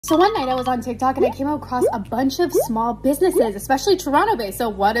So one night I was on TikTok and I came across a bunch of small businesses, especially Toronto-based. So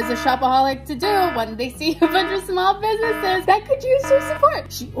what is a shopaholic to do when they see a bunch of small businesses that could use your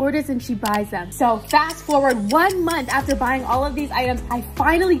support? She orders and she buys them. So fast forward 1 month after buying all of these items, I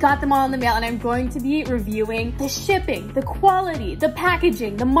finally got them all in the mail and I'm going to be reviewing the shipping, the quality, the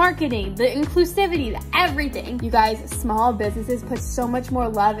packaging, the marketing, the inclusivity, everything. You guys, small businesses put so much more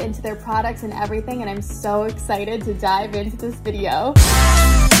love into their products and everything, and I'm so excited to dive into this video.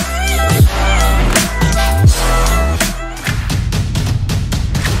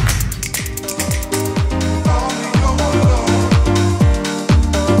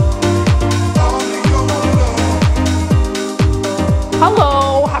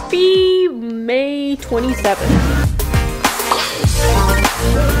 Hello, happy May 27th.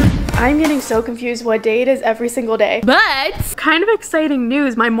 I'm getting so confused what day it is every single day. But kind of exciting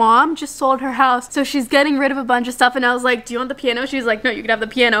news. My mom just sold her house, so she's getting rid of a bunch of stuff, and I was like, do you want the piano? She's like, no, you can have the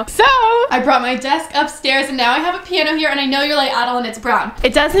piano. So I brought my desk upstairs and now I have a piano here, and I know you're like, Adeline, it's brown.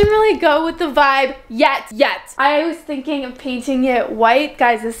 It doesn't really go with the vibe yet. I was thinking of painting it white.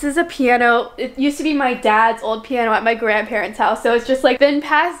 Guys, this is a piano. It used to be my dad's old piano at my grandparents' house, so it's just like been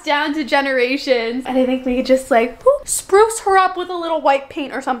passed down to generations, and I think we could just like spruce her up with a little white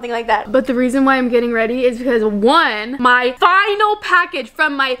paint or something like that. But the reason why I'm getting ready is because one, my final package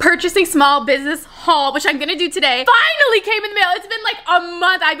from my purchasing small business haul, which I'm gonna do today, finally came in the mail. It's been like a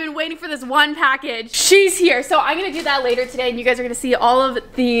month. I've been waiting for this one package. She's here. So I'm gonna do that later today, and you guys are gonna see all of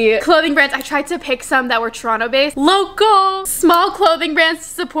the clothing brands. I tried to pick some that were Toronto-based, local, small clothing brands to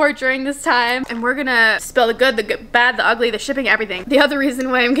support during this time. And we're gonna spill the good, the bad, the ugly, the shipping, everything. The other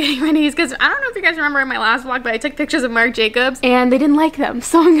reason why I'm getting ready is because I don't know if you guys remember in my last vlog, but I took pictures of Marc Jacobs and they didn't like them.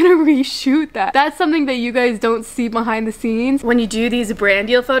 So I'm gonna reshoot that. That's something that you guys don't see behind the scenes. When you do these brand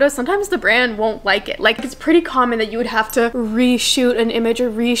deal photos, sometimes the brand won't like it. Like, it's pretty common that you would have to reshoot an image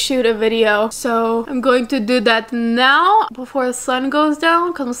or reshoot a video. So I'm going to do that now before the sun goes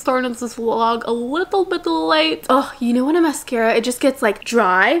down, because I'm starting this vlog a little bit late. Oh, you know when a mascara, it just gets like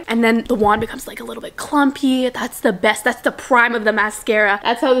dry and then the wand becomes like a little bit clumpy. That's the best. That's the prime of the mascara.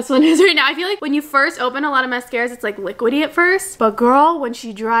 That's how this one is right now. I feel like when you first open a lot of mascaras, it's like liquidy at first, but girl, when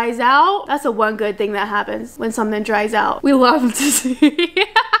she dries out, that's the one good thing that happens when something dries out. We love to see.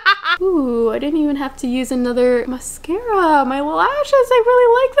 Ooh, I didn't even have to use another mascara. My lashes, I really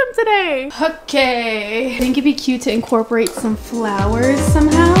like them today. Okay, I think it'd be cute to incorporate some flowers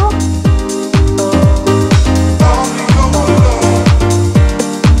somehow.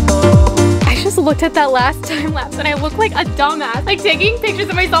 I just looked at that last time lapse and I look like a dumbass, like taking pictures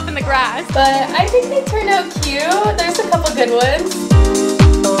of myself in the grass. But I think they turned out cute. There's a couple good ones.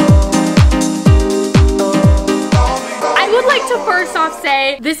 I would like to first off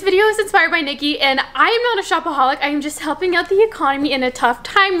say this video is inspired by Nikki, and I am not a shopaholic. I am just helping out the economy in a tough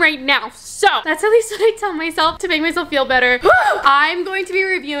time right now. So that's at least what I tell myself to make myself feel better. I'm going to be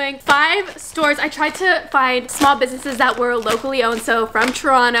reviewing 5 stores. I tried to find small businesses that were locally owned, so from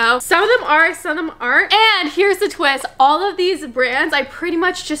Toronto. Some of them are, some of them aren't. And here's the twist. All of these brands I pretty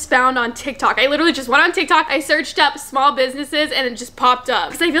much just found on TikTok. I literally just went on TikTok. I searched up small businesses and it just popped up.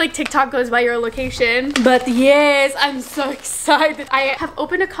 Because I feel like TikTok goes by your location. But yes, I'm so excited. I have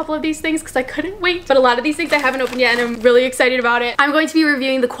opened a couple of these things because I couldn't wait. But a lot of these things I haven't opened yet and I'm really excited about it. I'm going to be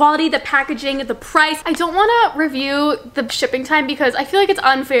reviewing the quality, the packaging, the price. I don't want to review the shipping time because I feel like it's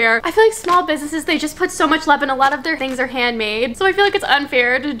unfair. I feel like small businesses, they just put so much love and a lot of their things are handmade. So I feel like it's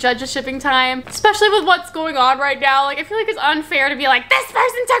unfair to judge the shipping time, especially with what's going on right now. Like, I feel like it's unfair to be like, this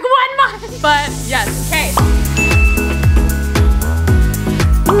person took 1 month. But yes, okay.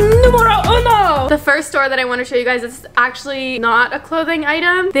 Numero uno! The first store that I want to show you guys is actually not a clothing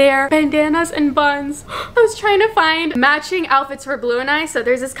item. They're bandanas and buns. I was trying to find matching outfits for Blue and I. So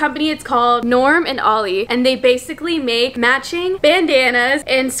there's this company, it's called Norm and Eely, and they basically make matching bandanas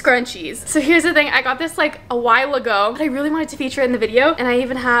and scrunchies. So here's the thing, I got this like a while ago, but I really wanted to feature it in the video, and I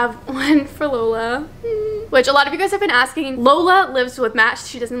even have one for Lola. Which a lot of you guys have been asking. Lola lives with Matt.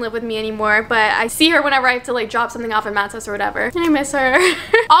 She doesn't live with me anymore, but I see her whenever I have to like drop something off at Matt's house or whatever. And I miss her.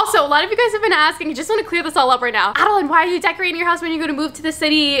 Also, a lot of you guys have been asking, I just want to clear this all up right now. Adeline, why are you decorating your house when you're going to move to the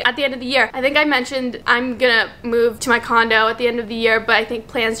city at the end of the year? I think I mentioned I'm gonna move to my condo at the end of the year, but I think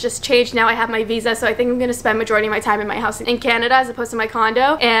plans just changed. Now I have my visa, so I think I'm gonna spend majority of my time in my house in Canada as opposed to my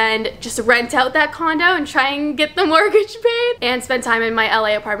condo, and just rent out that condo and try and get the mortgage paid and spend time in my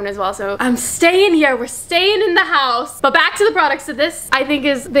LA apartment as well. So I'm staying here. We're staying staying in the house. But back to the products. So this, I think,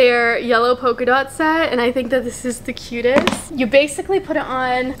 is their yellow polka dot set, and I think that this is the cutest. You basically put it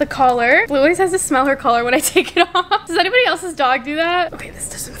on the collar. Blue always has to smell her collar when I take it off. Does anybody else's dog do that? Okay, this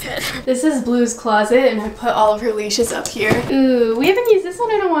doesn't fit. This is Blue's closet, and I put all of her leashes up here. Ooh, we haven't used this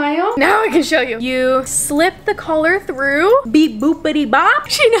one in a while. Now I can show you. You slip the collar through. Beep boopity bop.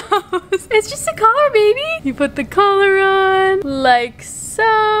 She knows. It's just a collar, baby. You put the collar on like so.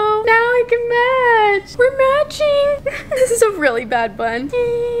 Now I can match. We're matching. This is a really bad bun.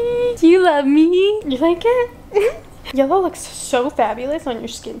 Do you love me? You like it? Yellow looks so fabulous on your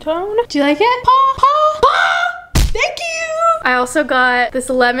skin tone. Do you like it? Paw, paw, paw. Thank you. I also got this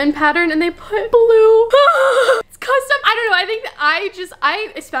lemon pattern and they put blue. It's custom. I don't know. I think that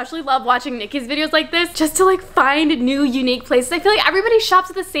I especially love watching Nikki's videos like this just to like find new unique places. I feel like everybody shops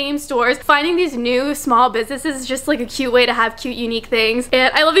at the same stores. Finding these new small businesses is just like a cute way to have cute unique things.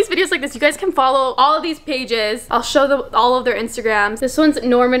 And I love these videos like this. You guys can follow all of these pages. I'll show them all of their Instagrams. This one's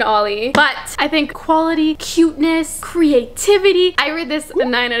Norman Ollie. But I think quality, cuteness, creativity. I rate this a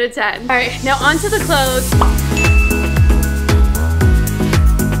 9 out of 10. All right, now on to the clothes.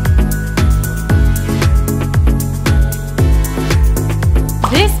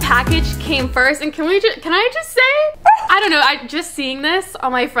 This package came first, and can I just say, I don't know, just seeing this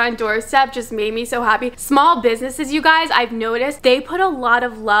on my front doorstep just made me so happy. Small businesses, you guys, I've noticed they put a lot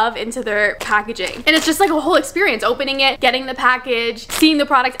of love into their packaging, and it's just like a whole experience, opening it, getting the package, seeing the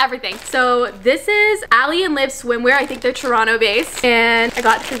product, everything. So this is Ali and Liv swimwear. I think they're Toronto based, and I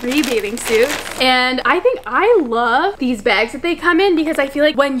got 3 bathing suits, and I think I love these bags that they come in because I feel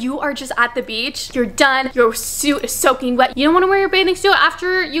like when you are just at the beach, you're done, your suit is soaking wet, you don't want to wear your bathing suit after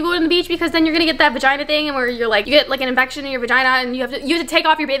you go to the beach because then you're gonna get that vagina thing, and where you're like, you get like an infection in your vagina, and you have to take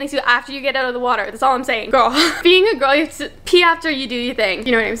off your bathing suit after you get out of the water. That's all I'm saying. Girl, being a girl, you have to pee after you do your thing.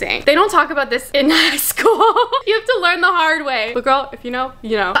 You know what I'm saying? They don't talk about this in high school. You have to learn the hard way. But girl, if you know,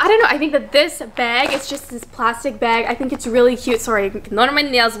 you know. I don't know, I think that this bag, it's just this plastic bag. I think it's really cute. Sorry, none of my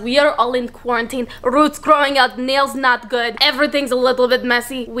nails. We are all in quarantine. Roots growing out, nails not good. Everything's a little bit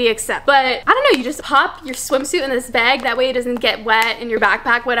messy. We accept. But I don't know, you just pop your swimsuit in this bag. That way it doesn't get wet in your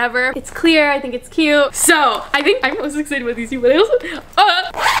backpack, whatever. It's clear. I think it's cute. So I think I'm most excited about these two. What else?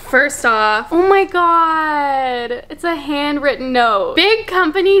 First off, oh my god, it's a handwritten note. Big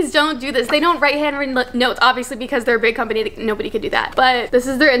companies don't do this. They don't write handwritten notes, obviously, because they're a big company. Nobody could do that. But this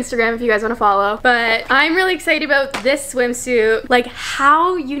is their Instagram if you guys want to follow. But I'm really excited about this swimsuit. Like,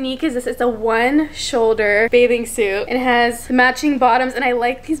 how unique is this? It's a one shoulder bathing suit, and it has matching bottoms, and I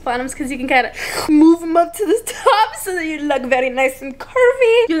like these bottoms because you can kind of move them up to the top so that you look very nice and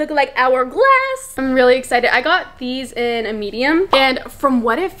curvy. You look like hourglass. I'm really excited. I got these in a medium, and from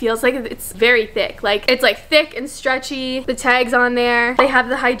what it feels like, it's very thick. Like, it's like thick and stretchy. The tags on there. They have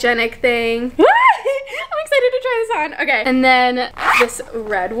the hygienic thing. I'm excited to try this on. Okay, and then this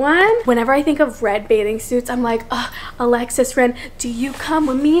red one. Whenever I think of red bathing suits, I'm like, Alexis Ren, do you come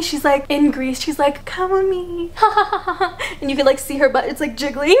with me? She's like in Greece. She's like, come with me. And you can like see her butt. It's like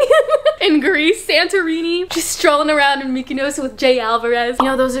jiggling. In Greece, Santorini. She's strolling around in Mykonos with Jay Alvarez. You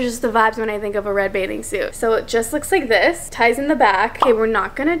know, those are just the vibes when I think of a red bathing suit. So it just looks like this. Ties in the back. Okay, we're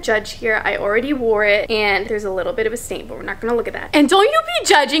not gonna judge here. I already wore it, and there's a little bit of a stain, but we're not gonna look at that. And don't you be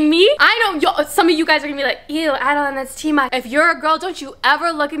judging me. I know some of you guys are gonna be like, ew, Adeline, that's too much. If you're a girl, don't you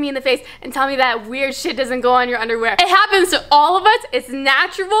ever look at me in the face and tell me that weird shit doesn't go on your underwear. It happens to all of us. It's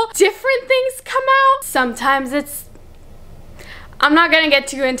natural. Different things come out. Sometimes it's... I'm not gonna get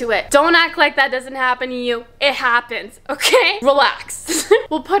too into it. Don't act like that doesn't happen to you. It happens, okay? Relax.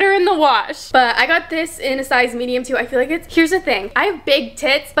 We'll put her in the wash. But I got this in a size medium too. I feel like it's, here's the thing. I have big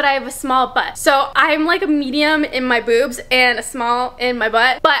tits, but I have a small butt. So I'm like a medium in my boobs and a small in my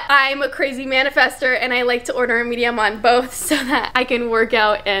butt. But I'm a crazy manifester, and I like to order a medium on both so that I can work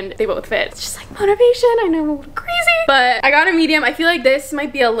out and they both fit. It's just like motivation. I know I'm a little crazy. But I got a medium. I feel like this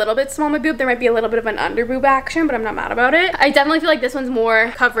might be a little bit small in my boob. There might be a little bit of an under boob action, but I'm not mad about it. I definitely feel like this one's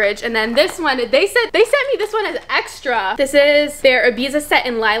more coverage. And then this one, they sent me this one as extra. This is their Ibiza set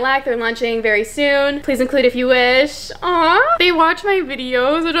in lilac. They're launching very soon. Please include if you wish. Aw, they watch my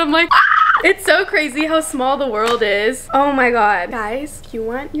videos and I'm like, ah! It's so crazy how small the world is. Oh my god. Guys, you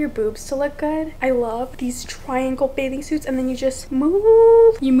want your boobs to look good? I love these triangle bathing suits, and then you just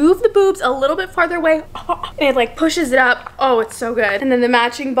move. You move the boobs a little bit farther away, and it like pushes it up. Oh, it's so good. And then the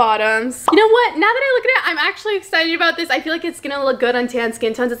matching bottoms. You know what? Now that I look at it, I'm actually excited about this. I feel like it's gonna look good on tan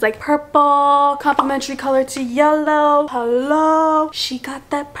skin tones. It's like purple, complementary color to yellow. Hello. She got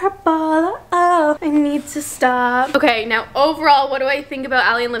that purple. Oh, I need to stop. Okay, now overall, what do I think about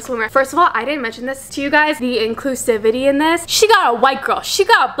Adelaine lip swimwear? First of all, I didn't mention this to you guys, the inclusivity in this. She got a white girl, she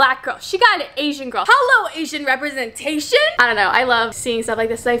got a black girl, she got an Asian girl. Hello, Asian representation. I don't know, I love seeing stuff like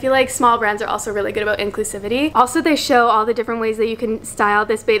this. So I feel like small brands are also really good about inclusivity. Also, they show all the different ways that you can style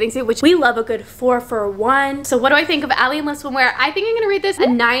this bathing suit, which we love a good 4 for 1. So what do I think of Adelaine lip swimwear? I think I'm gonna rate this a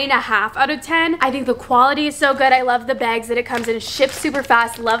 9.5 out of 10. I think the quality is so good. I love the bags that it comes in. It ships super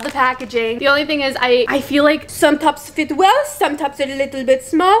fast. Love the packaging. The only thing is I feel like some tops fit well, some tops are a little bit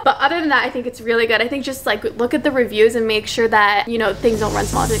small, but other than that, I think it's really good. I think just like look at the reviews and make sure that, you know, things don't run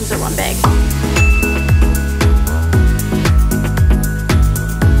small, things don't run big.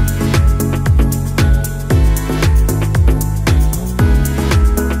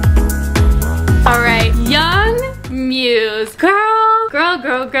 Alright, Young Muse. Girl.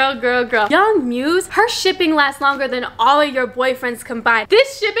 Young Muse, her shipping lasts longer than all of your boyfriends combined.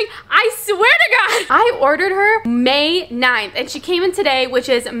 This shipping, I swear to God. I ordered her May 9th and she came in today, which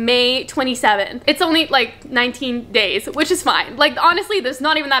is May 27th. It's only like 19 days, which is fine. Like honestly, this is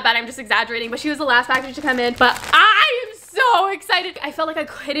not even that bad. I'm just exaggerating, but she was the last package to come in. But I am so excited. I felt like I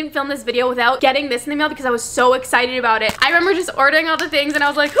couldn't film this video without getting this in the mail because I was so excited about it. I remember just ordering all the things and I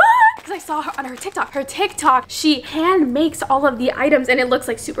was like, ah! Because I saw her on her TikTok. Her TikTok, she hand makes all of the items and it looks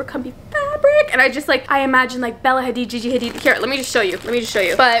like super comfy fabric. And I just like, I imagine like Bella Hadid, Gigi Hadid. Here, let me just show you.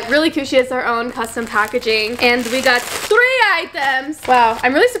 But really cute. She has her own custom packaging and we got 3 items. Wow,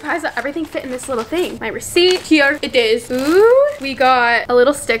 I'm really surprised that everything fit in this little thing. My receipt, here it is. Ooh, we got a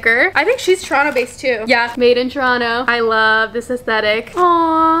little sticker. I think she's Toronto based too. Yeah, made in Toronto. I love this aesthetic.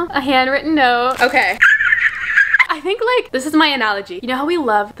 Aww, a handwritten note. Okay. I think like this is my analogy. You know how we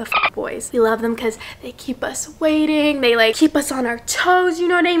love the boys? We love them because they keep us waiting. They like keep us on our toes, you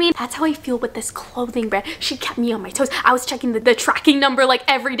know what I mean? That's how I feel with this clothing brand. She kept me on my toes. I was checking the tracking number like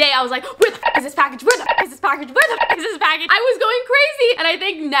every day. I was like, where the f is this package? Where the f is this package? Where the f is this package? I was going crazy. And I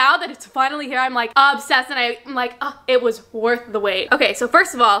think now that it's finally here, I'm like obsessed and I'm like, oh, it was worth the wait. Okay, so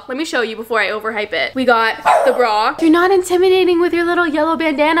first of all, let me show you before I overhype it. We got the bra. You're not intimidating with your little yellow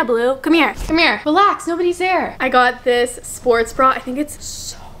bandana, Blue. Come here, relax, nobody's there. I got this sports bra. I think it's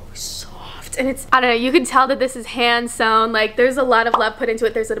so soft and it's, I don't know, you can tell that this is hand sewn. Like there's a lot of love put into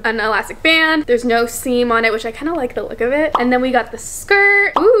it. There's an elastic band. There's no seam on it, which I kind of like the look of it. And then we got the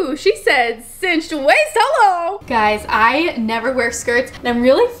skirt. Ooh, she said cinched waist. Hello. Guys, I never wear skirts and I'm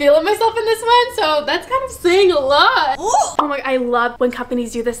really feeling myself in this one. So that's kind of saying a lot. Ooh. Oh my, I love when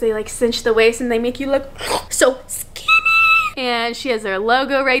companies do this. They like cinch the waist and they make you look so skinny. And she has her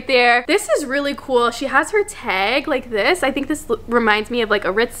logo right there. This is really cool. She has her tag like this. I think this reminds me of like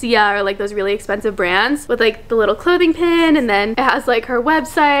Aritzia or like those really expensive brands with like the little clothing pin, and then it has like her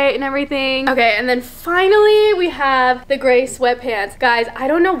website and everything. Okay, and then finally we have the gray sweatpants. Guys, I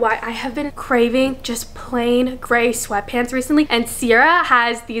don't know why I have been craving just plain gray sweatpants recently, and Sierra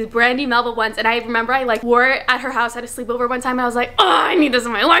has these Brandy Melville ones, and I remember I like wore it at her house at a sleepover one time and I was like, oh, I need this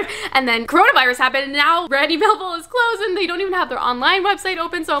in my life. And then coronavirus happened and now Brandy Melville is closed and they don't even have their online website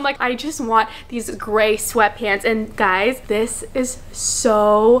open. So I'm like, I just want these gray sweatpants. And guys, this is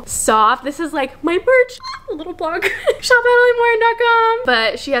so soft. This is like my merch, a little plug. Shop ADELANEMORIN.com.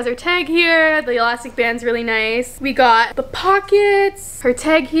 But she has her tag here. The elastic band's really nice. We got the pockets, her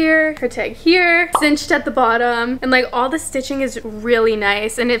tag here, cinched at the bottom, and like all the stitching is really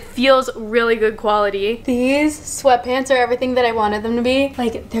nice and it feels really good quality. These sweatpants are everything that I wanted them to be.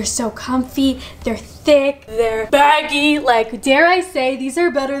 Like they're so comfy, they're thick, they're baggy. Like, dare I say, these are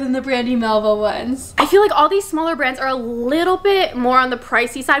better than the Brandy Melville ones. I feel like all these smaller brands are a little bit more on the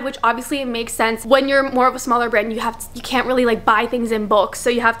pricey side, which obviously it makes sense. When you're more of a smaller brand, you can't really like buy things in bulk. So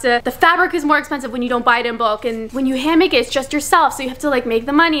you have to, the fabric is more expensive when you don't buy it in bulk. And when you hand make it, it's just yourself. So you have to like make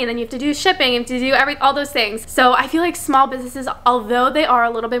the money and then you have to do shipping, you have to do all those things. So I feel like small businesses, although they are a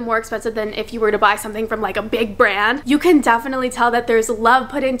little bit more expensive than if you were to buy something from like a big brand, you can definitely tell that there's love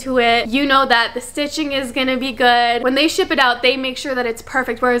put into it. You know that the stitching is gonna be good. When they ship it out, they make sure that it's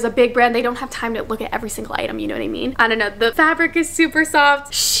perfect, whereas a big brand, they don't have time to look at every single item, you know what I mean? I don't know, the fabric is super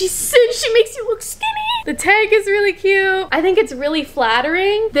soft. She makes you look skinny. The tag is really cute. I think it's really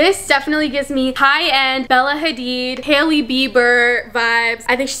flattering. This definitely gives me high-end Bella Hadid, Hailey Bieber vibes.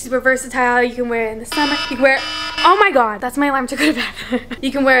 I think she's super versatile. You can wear it in the summer. You can wear it, oh my God, that's my alarm to go to bed.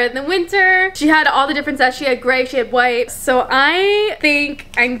 You can wear it in the winter. She had all the different sets. She had gray, she had white. So I think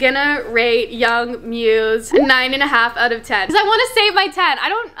I'm gonna rate Young Muse a 9.5 out of 10. Because I want to save my 10.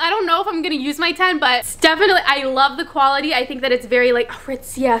 I don't know if I'm gonna use my 10, but it's definitely, I love the quality. I think that it's very like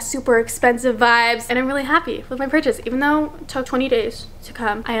Aritzia, super expensive vibes. And I'm really happy with my purchase, even though it took 20 days to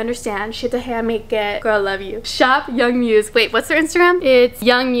come. I understand. She had to hand make it. Girl, I love you. Shop Young Muse. Wait, what's their Instagram? It's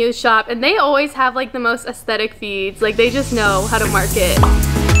Young Muse Shop, and they always have like the most aesthetic feeds. Like, they just know how to market.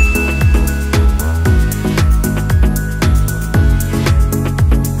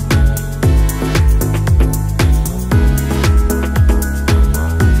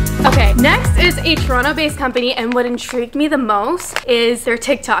 Next is a Toronto-based company, and what intrigued me the most is their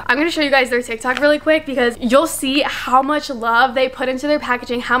TikTok. I'm gonna show you guys their TikTok really quick because you'll see how much love they put into their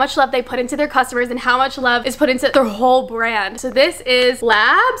packaging, how much love they put into their customers, and how much love is put into their whole brand. So this is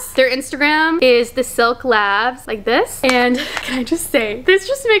Labs. Their Instagram is the Silk Labs, like this. And can I just say, this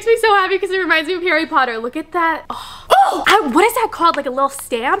just makes me so happy because it reminds me of Harry Potter. Look at that. What is that called? Like a little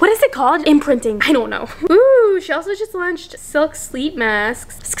stamp? What is it called? Imprinting. I don't know. Ooh, she also just launched silk sleep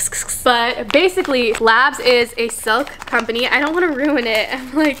masks. But basically, Labs is a silk company. I don't want to ruin it.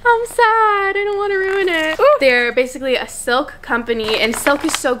 I'm like, I'm sad. I don't want to ruin it. Ooh. They're basically a silk company, and silk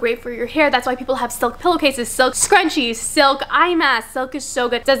is so great for your hair. That's why people have silk pillowcases, silk scrunchies, silk eye masks. Silk is so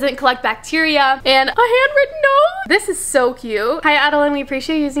good. Doesn't collect bacteria. And a handwritten note. This is so cute. Hi, Adelaine. We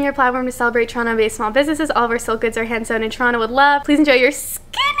appreciate you using your platform to celebrate Toronto-based small businesses. All of our silk goods are hand-sewn in Toronto with love. Please enjoy your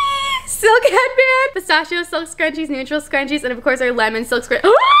skinny silk headband, pistachio silk scrunchies, neutral scrunchies, and of course our lemon silk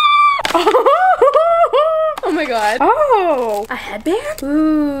scrunchies. Oh my god. Oh, a headband?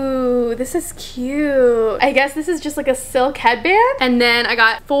 Ooh, this is cute. I guess this is just like a silk headband. And then I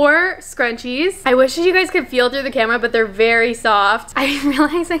got 4 scrunchies. I wish you guys could feel through the camera, but they're very soft. I'm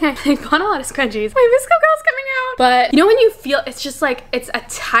realizing I bought a lot of scrunchies. My visco girl's coming out. But you know when you feel, it's just like, it's a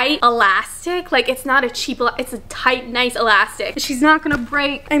tight elastic. Like, it's not a cheap, it's a tight, nice elastic. She's not gonna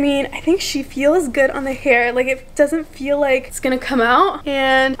break. I mean, I think she feels good on the hair. Like, it doesn't feel like it's gonna come out.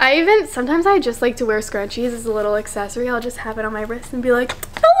 And sometimes I just like to wear scrunchies as a little accessory. I'll just have it on my wrist and be like,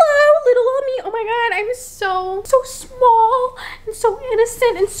 hello, little on me. Oh my god, I'm so small and so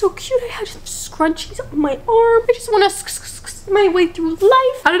innocent and so cute. I have scrunchies on my arm. I just want to my way through life.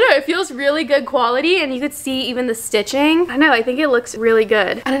 I don't know, it feels really good quality, and you could see even the stitching. I don't know, I think it looks really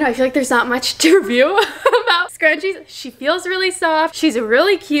good. I don't know, I feel like there's not much to review about scrunchies. She feels really soft. She's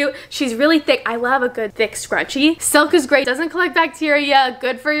really cute. She's really thick. I love a good thick scrunchie. Silk is great. Doesn't collect bacteria.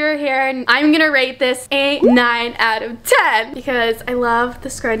 Good for your hair. And I'm gonna rate this a 9 out of 10 because I love the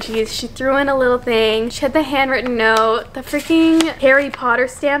scrunchies. She threw in a little thing. She had the handwritten note. The freaking Harry Potter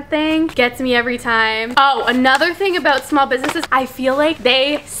stamp thing gets me every time. Oh, another thing about small businesses, I feel like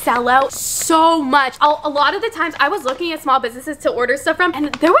they sell out so much. A lot of the times I was looking at small businesses to order stuff from,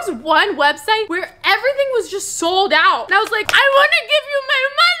 and there was one website where everything was just sold out. And I was like, I want to give you my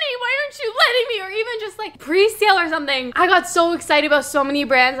money. Why aren't you letting me? Or even just like pre-sale or something. I got so excited about so many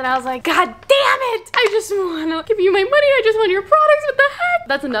brands, and I was like, God damn it. I just want to give you my money. I just want your products. What the heck?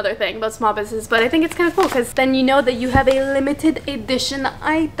 That's another thing about small businesses, but I think it's kind of cool because then you know that you have a limited edition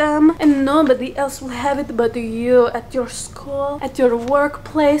item and nobody else will have it but you at your school, at your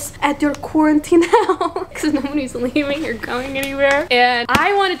workplace, at your quarantine house because nobody's leaving or going anywhere. And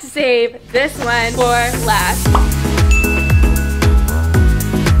I wanted to save this one for last.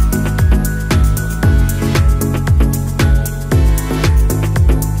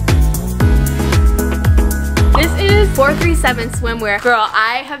 This is 437 swimwear. Girl,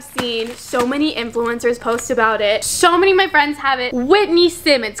 I have seen so many influencers post about it. So many of my friends have it. Whitney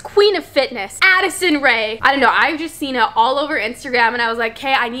Simmons, Queen of Fitness, Addison Rae. I don't know, I've just seen it all over Instagram, and I was like,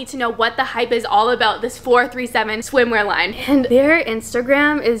 hey, I need to know what the hype is all about, this 437 swimwear line. And their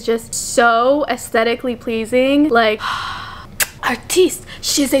Instagram is just so aesthetically pleasing. Like, artiste,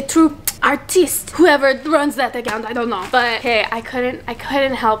 she's a true artiste. Whoever runs that account, I don't know. But hey, I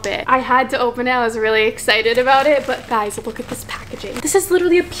couldn't help it. I had to open it. I was really excited about it. But guys, look at this packaging. This is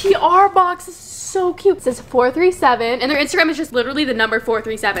literally a PR box. This is so cute. It says 437, and their Instagram is just literally the number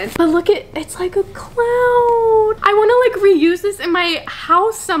 437. But look at, it's like a cloud. I want to like reuse this in my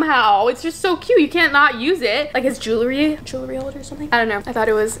house somehow. It's just so cute. You can't not use it. Like, it's jewelry holder or something. I don't know. I thought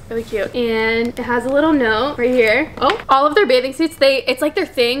it was really cute. And it has a little note right here. Oh, all of their bathing suits, it's like their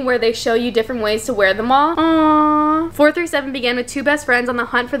thing where they show you different ways to wear them all. Aww. 437 began with 2 best friends on the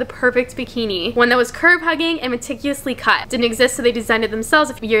hunt for the perfect bikini. One that was curve hugging and meticulously cut. Didn't exist, so they designed it themselves.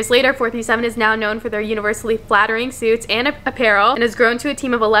 A few years later, 437 is now known for their universally flattering suits and apparel, and has grown to a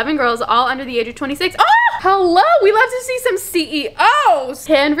team of 11 girls, all under the age of 26. Oh! Hello! We love to see some CEOs!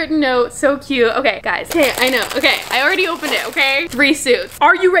 Handwritten note, so cute. Okay, guys. Okay, I know. Okay, I already opened it, okay? 3 suits.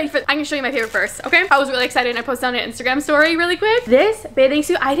 Are you ready for I'm gonna show you my favorite first, okay? I was really excited, and I posted on an Instagram story really quick. This bathing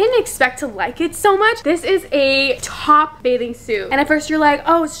suit, I didn't expect to like it so much. This is a top bathing suit. And at first you're like,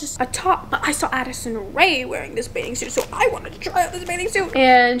 oh, it's just a top. But I saw Addison Rae wearing this bathing suit, so I wanted to try out this bathing suit.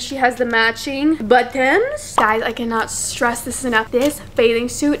 And she has the matching buttons. Guys, I cannot stress this enough. This bathing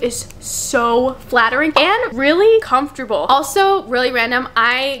suit is so flattering and really comfortable. Also, really random,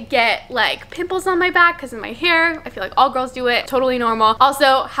 I get like pimples on my back because of my hair. I feel like all girls do it. Totally normal.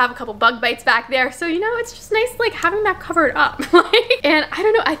 Also, have a couple bug bites back there. So, you know, it's just nice like having that covered up. And I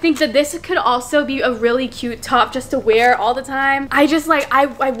don't know, I think that this could also be a really cute top just to wear all the time. I just like,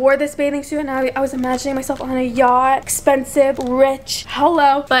 I wore this bathing suit and I was imagining myself on a yacht, expensive, rich,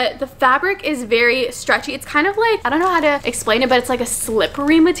 hello. But the fabric is very stretchy. It's kind of like, I don't know how to explain it, but it's like a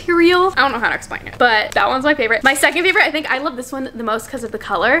slippery material. I don't know how to explain it, but that one's my favorite. My second favorite, I think I love this one the most because of the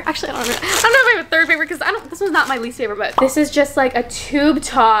color. Actually, I don't know if I have a third favorite because this one's not my least favorite, but this is just like a tube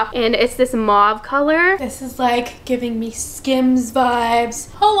top and it's this mauve color. This is like giving me Skims vibes.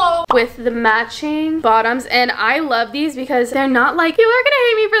 Hello. With the matching bottoms, and I love these because they're not like, people are gonna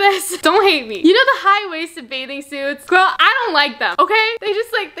hate me for this. Don't hate me. You know the high-waisted bathing suits? Girl, I don't like them, okay? They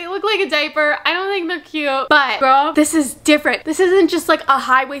just like, they look like a diaper. I don't think they're cute, but girl, this is different. This isn't just like a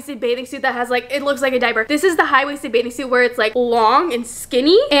high-waisted bathing suit that has like, it looks like a diaper. This is the high-waisted bathing suit where it's like long and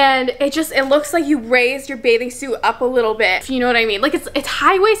skinny, and it looks like you raised your bathing suit up a little bit, if you know what I mean. Like it's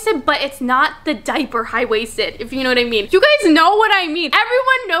high-waisted, but it's not the diaper high-waisted, if you know what I mean. You guys know what I mean.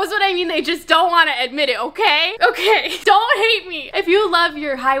 Everyone knows what I mean. They just don't want to admit it, okay? Okay, don't hate me. If you love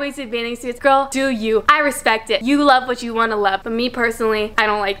your high-waisted bathing suits, girl, do you. I respect it. You love what you want to love, but me personally, I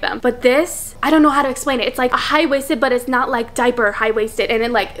don't like them. But this, I don't know how to explain it. It's like a high-waisted, but it's not like diaper high-waisted, and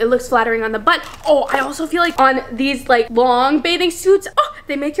it looks flattering on the butt. Oh, I also feel like on these like long bathing suits, oh,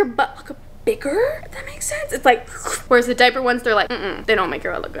 they make your butt look bigger, if that makes sense. It's like, whereas the diaper ones, they're like, they don't make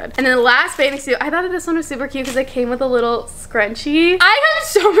your butt look good. And then the last bathing suit, I thought that this one was super cute because it came with a little scrunchie. I have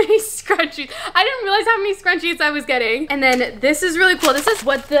so many scrunchies. I didn't realize how many scrunchies I was getting. And then this is really cool. This is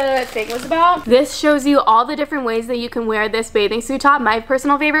what the thing was about. This shows you all the different ways that you can wear this bathing suit top. My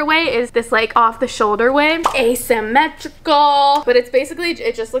personal favorite way is this like off the shoulder way. Asymmetrical. But it's basically,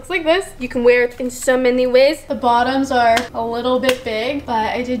 it just looks like this. You can wear it in so many ways. The bottoms are a little bit big,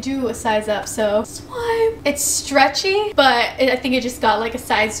 but I did do a size up, so swipe. It's stretchy, but I think it just got like a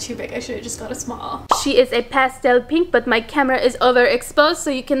size too big. I should have just got a small. She is a pastel pink, but my camera is overexposed, so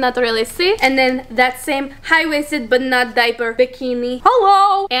you cannot really see. And then that same high-waisted but not diaper bikini.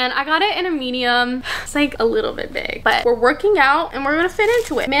 Hello! And I got it in a medium. It's like a little bit big, but we're working out and we're gonna fit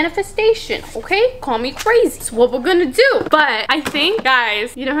into it. Manifestation, okay? Call me crazy. It's what we're gonna do. But I think,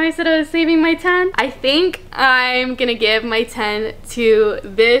 guys, you know how I said I was saving my 10? I think I'm gonna give my 10 to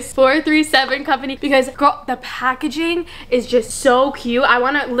this 437 company because, girl, the packaging is just so cute. I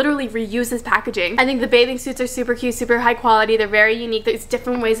want to literally reuse this packaging. I think the bathing suits are super cute, super high quality. They're very unique. There's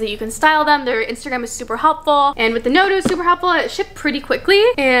different ways that you can style them. Their Instagram is super helpful, and with the note, it was super helpful. It shipped pretty quickly,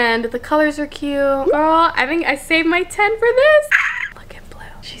 and the colors are cute. Girl, I think I saved my 10 for this. Look at Blue.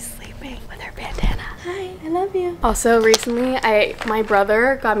 She's sleeping with her bandana. Hi, I love you. Also, recently, my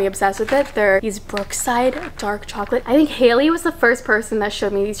brother got me obsessed with it. They're these Brookside dark chocolate. I think Haley was the first person that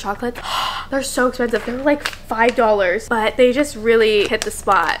showed me these chocolates. They're so expensive. They're like $5, but they just really hit the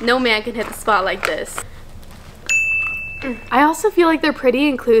spot. No man can hit the spot like this. I also feel like they're pretty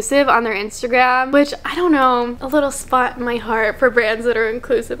inclusive on their Instagram, which, I don't know, a little spot in my heart for brands that are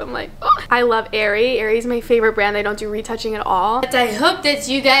inclusive. I'm like, oh. I love Aerie. Aerie's my favorite brand. They don't do retouching at all. But I hope that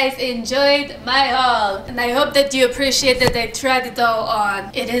you guys enjoyed my haul, and I hope that you appreciate that I tried it all on.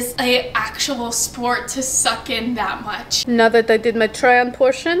 It is an actual sport to suck in that much. Now that I did my try on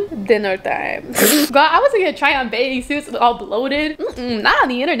portion, dinner time. God, I wasn't gonna try on bathing suits all bloated. Not on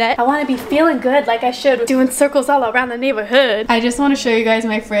the internet. I want to be feeling good like I should, doing circles all around the neighborhood. I just want to show you guys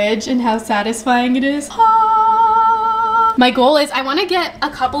my fridge and how satisfying it is. My goal is I want to get a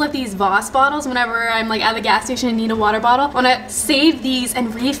couple of these Voss bottles whenever I'm like at the gas station and need a water bottle. I want to save these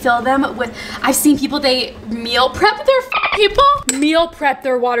and refill them with, I've seen people, they meal prep meal prep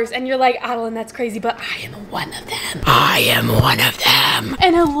their waters, and you're like, Adelaine, that's crazy, but I am one of them. I am one of them.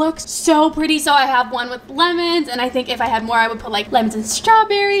 And it looks so pretty. So I have one with lemons, and I think if I had more, I would put like lemons and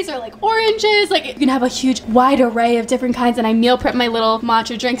strawberries or like oranges. Like you can have a huge wide array of different kinds, and I meal prep my little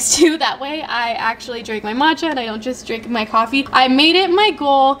matcha drinks too. That way I actually drink my matcha and I don't just drink my coffee. I made it my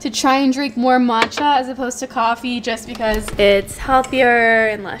goal to try and drink more matcha as opposed to coffee, just because it's healthier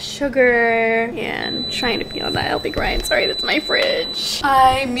and less sugar, and trying to be on that healthy grind. Sorry, that's my fridge.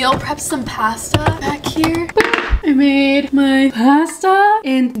 I meal prepped some pasta back here. I made my pasta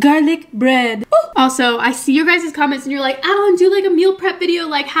and garlic bread. Ooh. Also, I see your guys' comments and you're like, Adelaine, do like a meal prep video,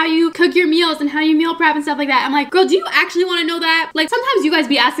 like how you cook your meals and how you meal prep and stuff like that. I'm like, girl, do you actually want to know that? Like sometimes you guys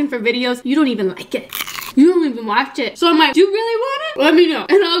be asking for videos, you don't even like it. You don't even watch it. So I'm like, do you really want it? Let me know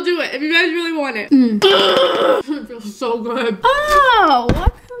and I'll do it if you guys really want it. It feels so good. Oh,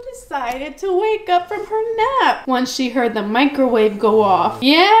 look who decided to wake up from her nap once she heard the microwave go off.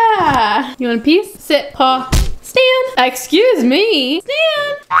 Yeah. You want a piece? Sit, paw, stand. Excuse me.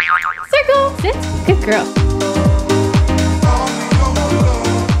 Stand. Circle. Sit. Good girl.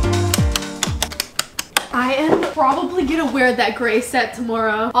 I am probably gonna wear that gray set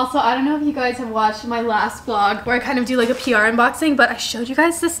tomorrow. Also, I don't know if you guys have watched my last vlog where I kind of do like a PR unboxing, but I showed you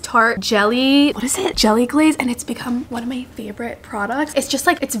guys this Tarte jelly, what is it? Jelly glaze, and it's become one of my favorite products. It's just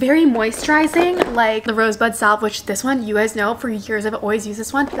like, it's very moisturizing, like the Rosebud Salve, which this one, you guys know, for years I've always used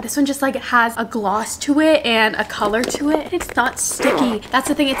this one, but this one just like has a gloss to it and a color to it, and it's not sticky. That's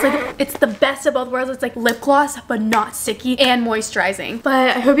the thing, it's like, it's the best of both worlds. It's like lip gloss, but not sticky and moisturizing.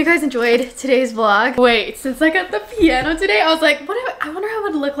 But I hope you gumy enjoyed today's vlog. Wait, since I got the piano today, I was like, I wonder how it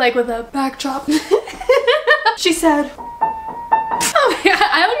would look like with a backdrop. She said, oh my god,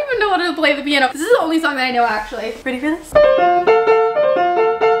 I don't even know how to play the piano. This is the only song that I know actually. Ready for this?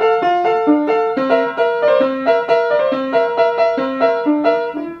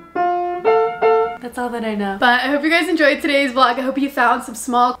 That's all that I know. But I hope you guys enjoyed today's vlog. I hope you found some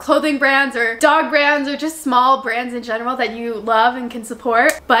small clothing brands or dog brands or just small brands in general that you love and can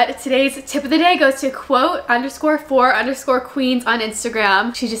support. But today's tip of the day goes to quote_for_queens on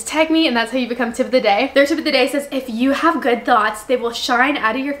Instagram. She just tagged me and that's how you become tip of the day. Their tip of the day says, if you have good thoughts, they will shine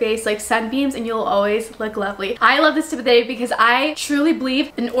out of your face like sunbeams and you'll always look lovely. I love this tip of the day because I truly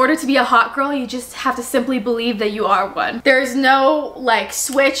believe in order to be a hot girl, you just have to simply believe that you are one. There's no like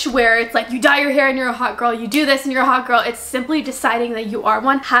switch where it's like you dye your hair and you're a hot girl, you do this and you're a hot girl. It's simply deciding that you are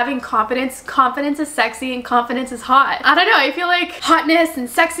one, having confidence. Confidence is sexy and confidence is hot. I don't know, I feel like hotness and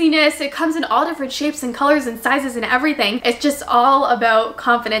sexiness, it comes in all different shapes and colors and sizes and everything. It's just all about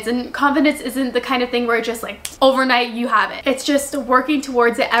confidence, and confidence isn't the kind of thing where it's just like overnight you have it. It's just working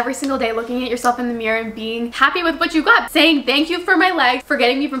towards it every single day, looking at yourself in the mirror and being happy with what you got. Saying thank you for my legs, for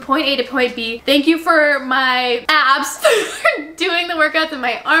getting me from point A to point B. Thank you for my abs, for doing the workouts, and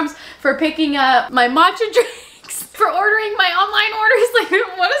my arms, for picking up my matcha drinks, for ordering my online orders. Like,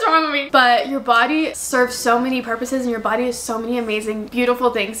 what is wrong with me? But your body serves so many purposes and your body has so many amazing,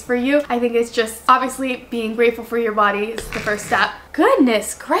 beautiful things for you. I think it's just obviously being grateful for your body is the first step.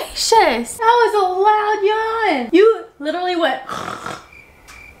 Goodness gracious. That was a loud yawn. You literally went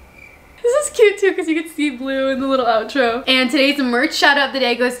This is cute too because you can see blue in the little outro. And today's merch shout out of the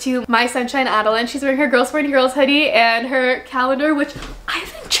day goes to my sunshine Adelaine. She's wearing her Girls Sporting Girls hoodie and her calendar, which I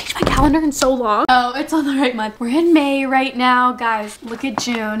haven't changed my calendar in so long. Oh, it's on the right month. We're in May right now. Guys, look at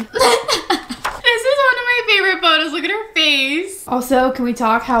June. This is one of my favorite photos. Look at her face. Also, can we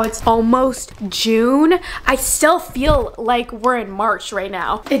talk how it's almost June? I still feel like we're in March right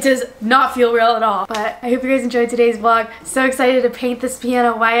now. It does not feel real at all. But I hope you guys enjoyed today's vlog. So excited to paint this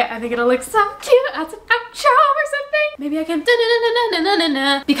piano white. I think it'll look so cute as an outro or something. Maybe I can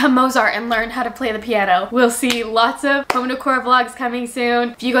become Mozart and learn how to play the piano. We'll see lots of home decor vlogs coming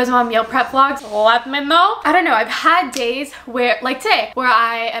soon. If you guys want meal prep vlogs, let me know. I don't know. I've had days where, like today, where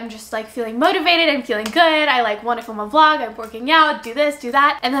I am just like feeling motivated. I'm feeling good. I like want to film a vlog. I'm working out, do this, do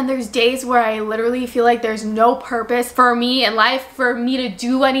that. And then there's days where I literally feel like there's no purpose for me in life, for me to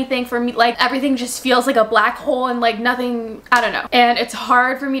do anything, for me, like everything just feels like a black hole and like nothing, I don't know. And it's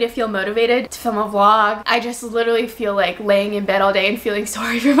hard for me to feel motivated to film a vlog. I just literally feel like laying in bed all day and feeling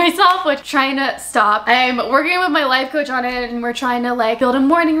sorry for myself, which I'm trying to stop. I'm working with my life coach on it and we're trying to like build a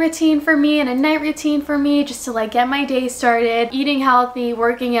morning routine for me and a night routine for me just to like get my day started, eating healthy,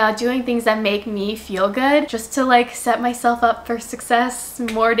 working out, doing things that make me feel good, just to like set myself up for success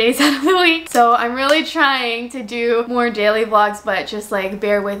more days out of the week. So I'm really trying to do more daily vlogs, but just like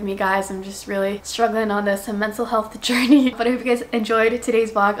bear with me guys. I'm just really struggling on this mental health journey. But I hope you guys enjoyed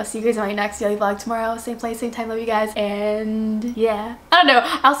today's vlog. I'll see you guys in my next daily vlog tomorrow. Same place, same time. Love you guys. And yeah, I don't know.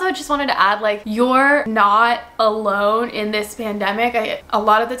 I also just wanted to add, like, you're not alone in this pandemic. A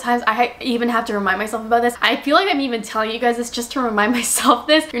lot of the times I even have to remind myself about this. I feel like I'm even telling you guys this just to remind myself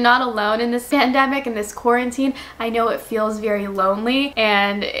this. You're not alone in this pandemic, in this quarantine. I know it feels very lonely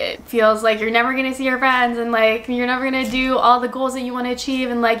and it feels like you're never gonna see your friends and like you're never gonna do all the goals that you want to achieve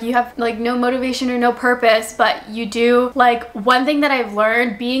and like you have like no motivation or no purpose, but you do. Like, one thing that I've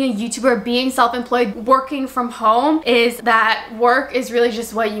learned being a YouTuber, being self-employed, working from home, home is that work is really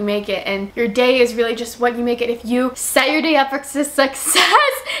just what you make it, and your day is really just what you make it. If you set your day up for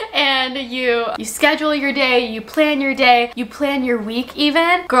success and you schedule your day, you plan your day, you plan your week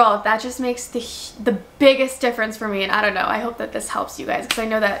even, girl, that just makes the biggest difference for me. And I don't know, I hope that this helps you guys, because I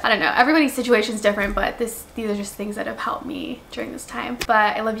know that, I don't know, everybody's situation is different, but these are just things that have helped me during this time.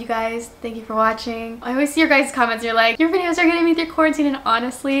 But I love you guys. Thank you for watching. I always see your guys' comments. You're like, your videos are getting me through quarantine, and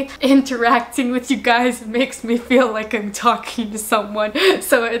honestly, interacting with you guys makes me feel like I'm talking to someone.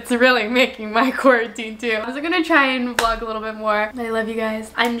 So it's really making my quarantine too. I was gonna try and vlog a little bit more, but I love you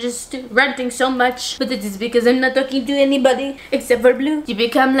guys. I'm just ranting so much, but it is because I'm not talking to anybody except for Blue. You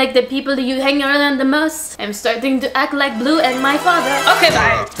become like the people you hang around the most. I'm starting to act like Blue and my father. Okay,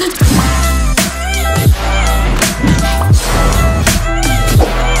 bye.